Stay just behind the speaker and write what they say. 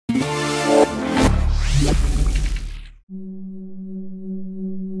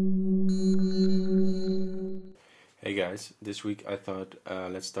guys, this week I thought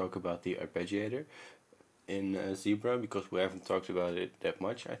let's talk about the arpeggiator in Zebra, because we haven't talked about it that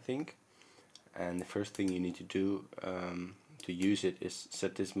much, I think. And the first thing you need to do to use it is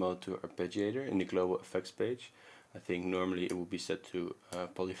set this mode to arpeggiator in the global effects page. I think normally it will be set to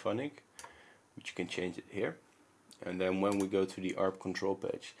polyphonic, but you can change it here. And then when we go to the ARP control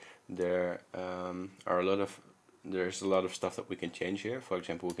page, there's a lot of stuff that we can change here. For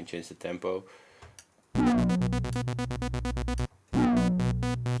example, we can change the tempo.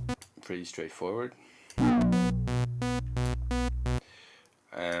 Pretty straightforward.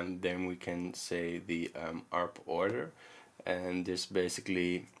 And then we can say the ARP order, and this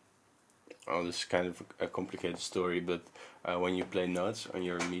basically, this is kind of a complicated story, but when you play notes on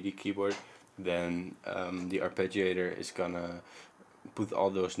your MIDI keyboard, then the arpeggiator is gonna put all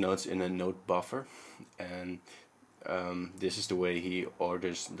those notes in a note buffer, and this is the way he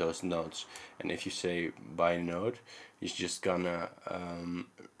orders those notes. And if you say by note, he's just gonna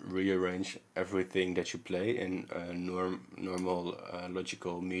rearrange everything that you play in normal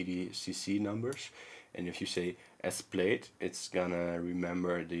logical MIDI CC numbers. And if you say as played, it's gonna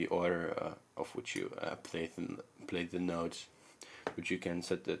remember the order of which you played the notes. But you can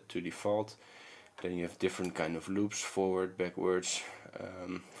set that to default. Then you have different kind of loops, forward, backwards,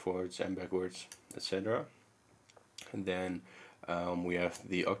 forwards and backwards, etc. And then we have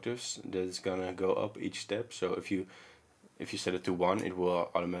the octaves that is gonna go up each step. So if you set it to 1, it will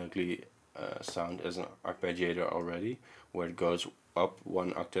automatically sound as an arpeggiator already, where it goes up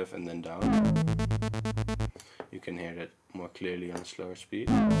 1 octave and then down. You can hear that more clearly on slower speed.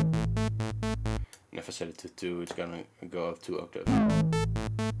 And if I set it to 2, it's gonna go up 2 octaves.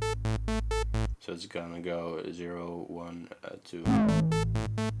 So it's gonna go 0, 1, 2.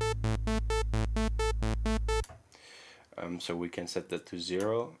 So we can set that to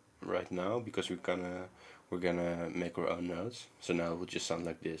 0 right now, because we're gonna make our own notes. So now it will just sound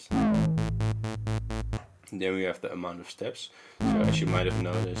like this. And then we have the amount of steps. So as you might have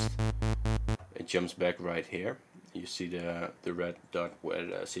noticed, it jumps back right here. You see the red dot where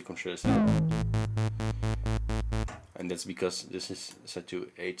the sequencer is at. And that's because this is set to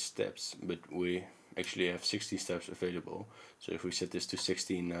 8 steps, but we actually have 16 steps available. So if we set this to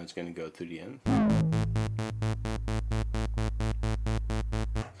 16, now it's going to go to the end.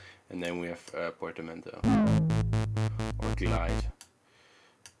 And then we have portamento or glide.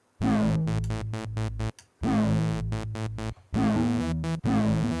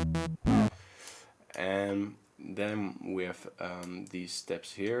 And then we have these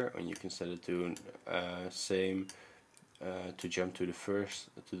steps here, and you can set it to same to jump to the first,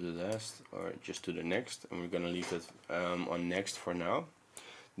 to the last, or just to the next. And we're gonna leave it on next for now.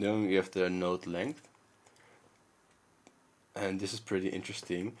 Then we have the note length, and this is pretty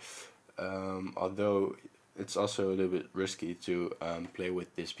interesting, although it's also a little bit risky to play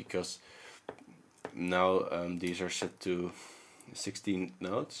with this, because now these are set to 16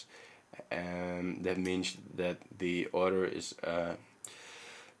 notes, and that means that the order is a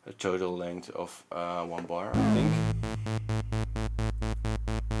total length of 1 bar, I think.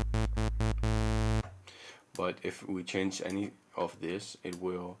 But if we change any of this, it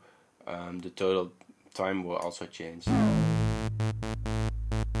will the total time will also change.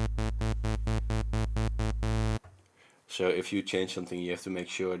 So if you change something, you have to make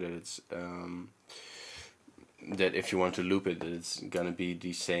sure that it's that if you want to loop it, that it's gonna be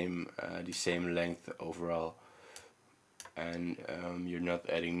the same length overall, and you're not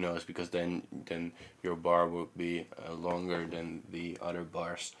adding notes, because then your bar will be longer than the other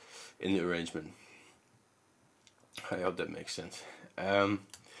bars in the arrangement. I hope that makes sense.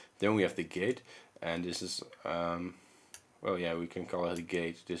 Then we have the gate, and this is well, yeah, we can call it a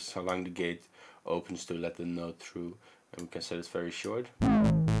gate. This is how long the gate opens to let the note through, and we can set it very short.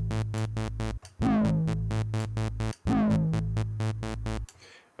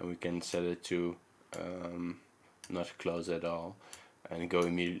 And we can set it to not close at all and go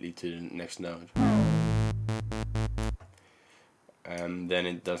immediately to the next note. And then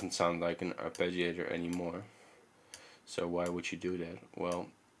it doesn't sound like an arpeggiator anymore. So why would you do that? Well,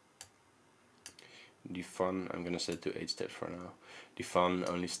 the fun, I'm gonna set it to 8 steps for now. The fun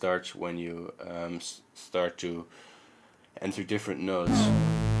only starts when you start to enter different notes,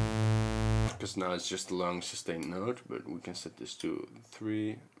 because now it's just a long sustained note, but we can set this to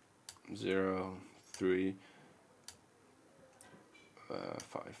 3, 0, 3,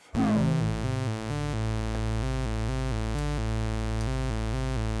 5.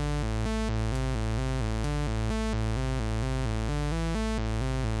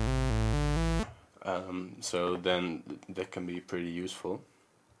 So then that can be pretty useful.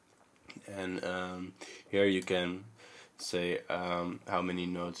 And here you can say how many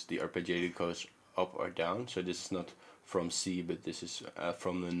notes the arpeggiator goes up or down. So this is not from C, but this is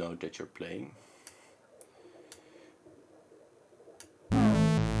from the note that you're playing.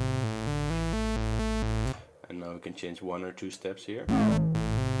 And now we can change 1 or 2 steps here.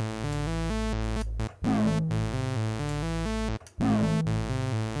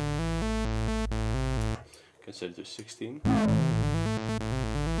 Can set it to 16.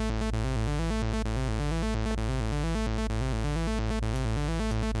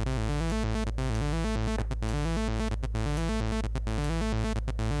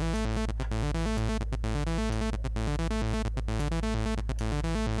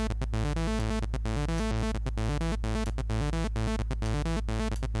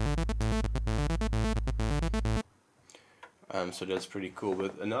 So that's pretty cool.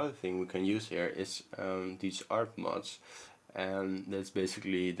 But another thing we can use here is these ArpMods, and that's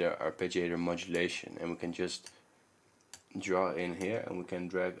basically the arpeggiator modulation, and we can just draw in here and we can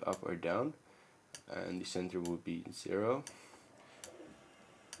drag up or down, and the center would be 0,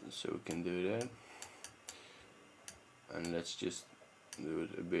 so we can do that. And let's just do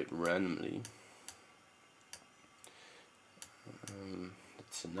it a bit randomly.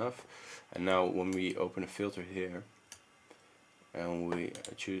 That's enough. And now when we open a filter here and we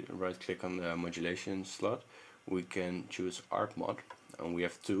right click on the modulation slot, we can choose ArpMod, and we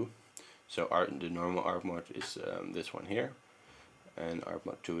have 2. So the normal ArpMod is this one here, and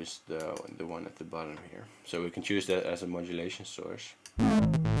ArpMod 2 is the one at the bottom here. So we can choose that as a modulation source.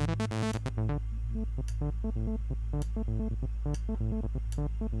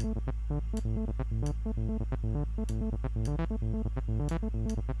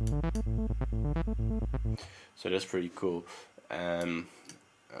 So that's pretty cool.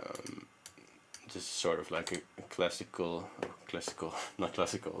 This is sort of like a classical, not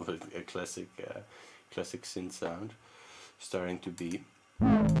classical, but a classic synth sound starting to be.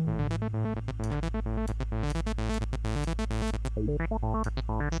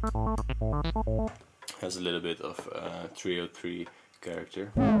 Has a little bit of 303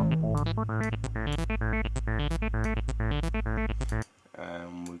 character.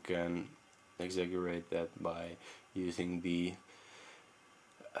 We can exaggerate that by using the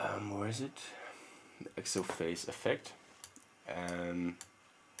where is it? The exo phase effect.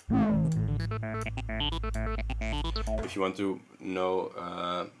 If you want to know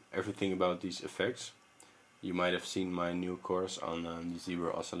everything about these effects, you might have seen my new course on the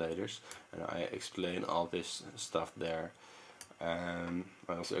zebra oscillators, and I explain all this stuff there. I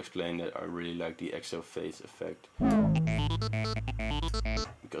also explain that I really like the exo phase effect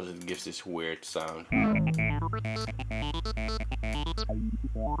because it gives this weird sound.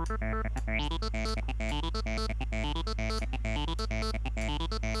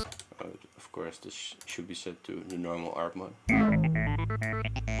 Of course, this should be set to the normal ArpMod.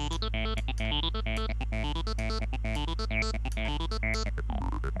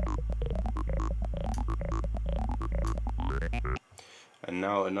 And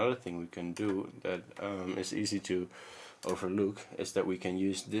now another thing we can do that is easy to overlook is that we can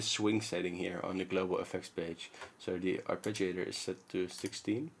use this swing setting here on the global effects page. So the arpeggiator is set to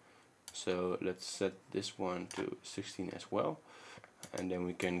 16, so let's set this one to 16 as well, and then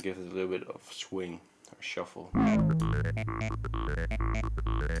we can give it a little bit of swing or shuffle.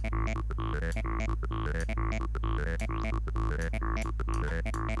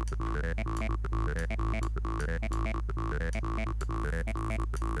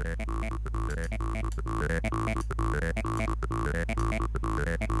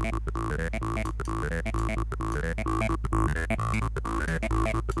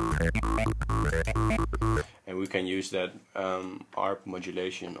 And we can use that ARP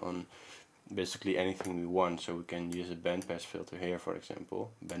modulation on basically anything we want. So we can use a bandpass filter here, for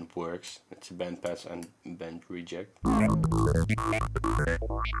example. Bandworks, it's a bandpass and band reject.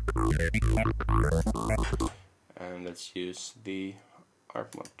 And let's use the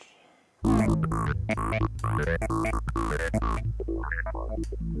ArpMod.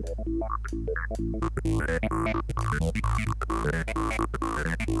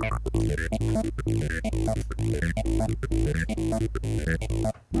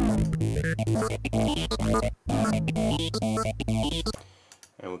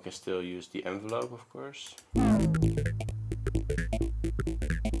 And we can still use the envelope, of course.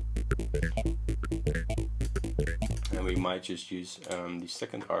 And we might just use the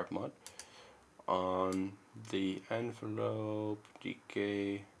second ArpMod on the envelope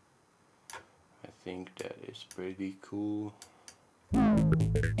decay. I think that is pretty cool. So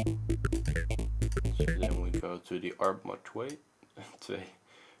then we go to the ArpMod 2.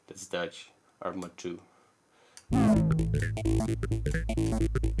 That's Dutch. ArpMod 2.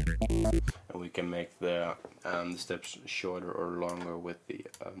 And we can make the steps shorter or longer with the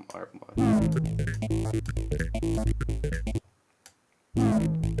ArpMod.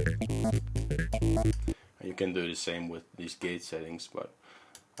 And you can do the same with these gate settings, but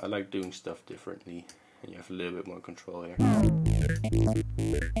I like doing stuff differently, and you have a little bit more control here.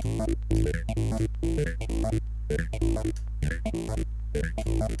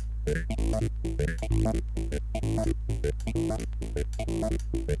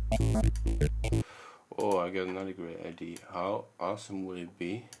 Oh, I got another great idea. How awesome would it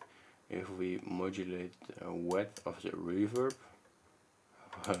be if we modulate the width of the reverb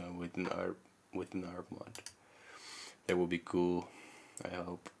with an ArpMod? That would be cool, I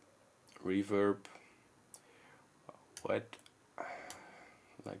hope. Reverb, width,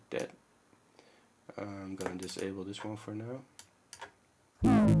 like that. I'm gonna disable this one for now.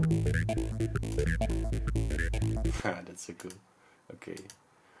 That's so cool. Okay,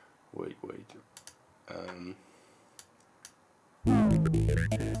 wait.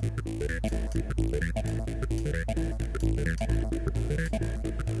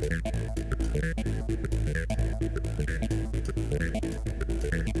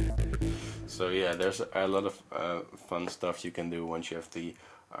 So yeah, there's a lot of fun stuff you can do once you have the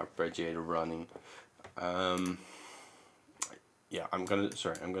Arpeggiator running. Yeah, I'm gonna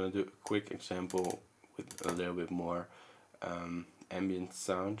do a quick example with a little bit more ambient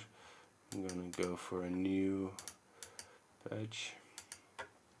sound. I'm gonna go for a new patch.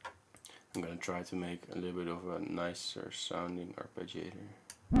 I'm gonna try to make a little bit of a nicer sounding arpeggiator.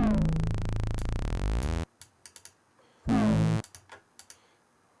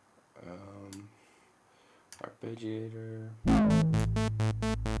 Arpeggiator.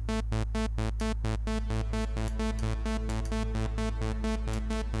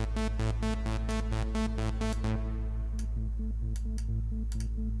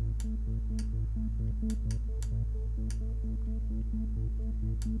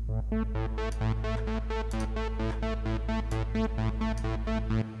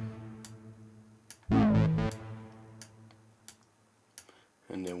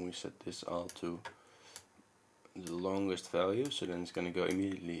 And then we set this all to the longest value, so then it's going to go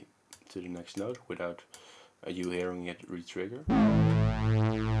immediately to the next note without you hearing it re-trigger.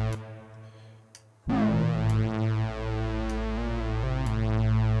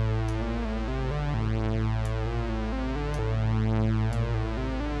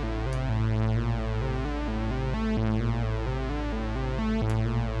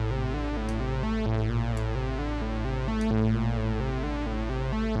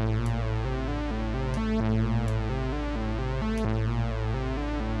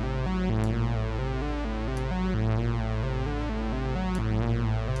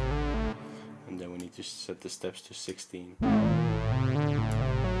 Just set the steps to 16.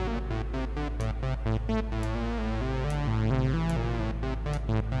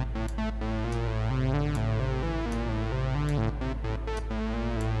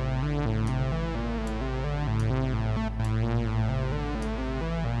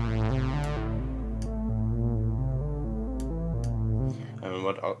 And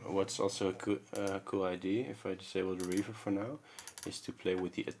what's also a cool idea, if I disable the reverb for now, is to play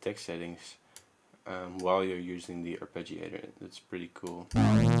with the attack settings while you're using the arpeggiator. That's pretty cool.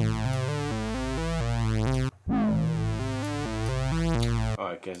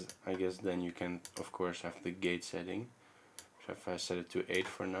 Oh, I guess then you can of course have the gate setting. So if I set it to 8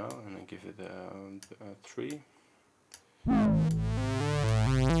 for now and I give it a 3.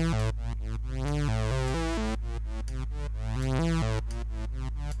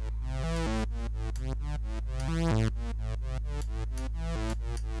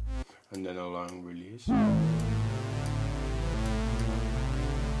 And then a long release. You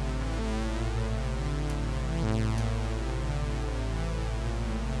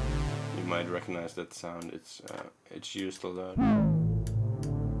might recognize that sound. It's used a lot.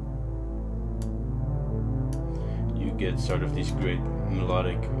 You get sort of these great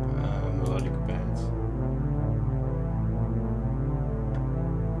melodic pads.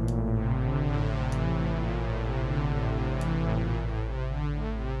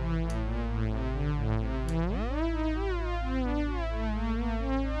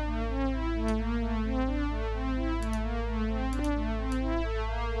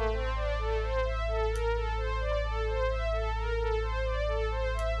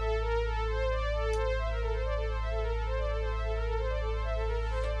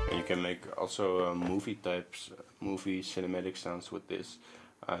 And you can make also movie cinematic sounds with this.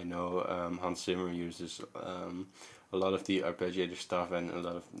 I know Hans Zimmer uses a lot of the arpeggiator stuff and a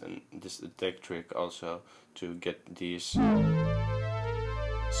lot of this attack trick also to get these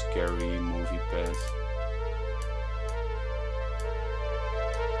scary movie pads.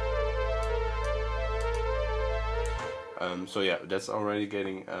 So yeah, that's already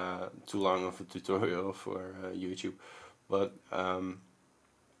getting too long of a tutorial for YouTube, but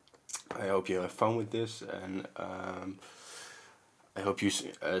I hope you have fun with this, and I hope you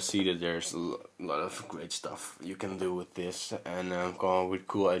see that there's a lot of great stuff you can do with this, and come up with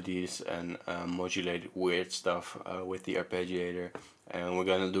cool ideas and modulate weird stuff with the arpeggiator. And we're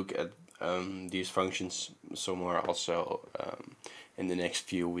gonna look at these functions some more also in the next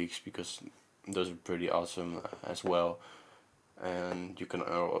few weeks, because those are pretty awesome as well. And you can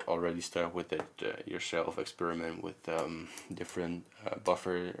already start with it yourself, experiment with different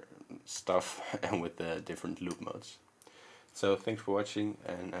buffer stuff and with the different loop modes. So thanks for watching,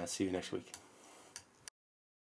 and see you next week.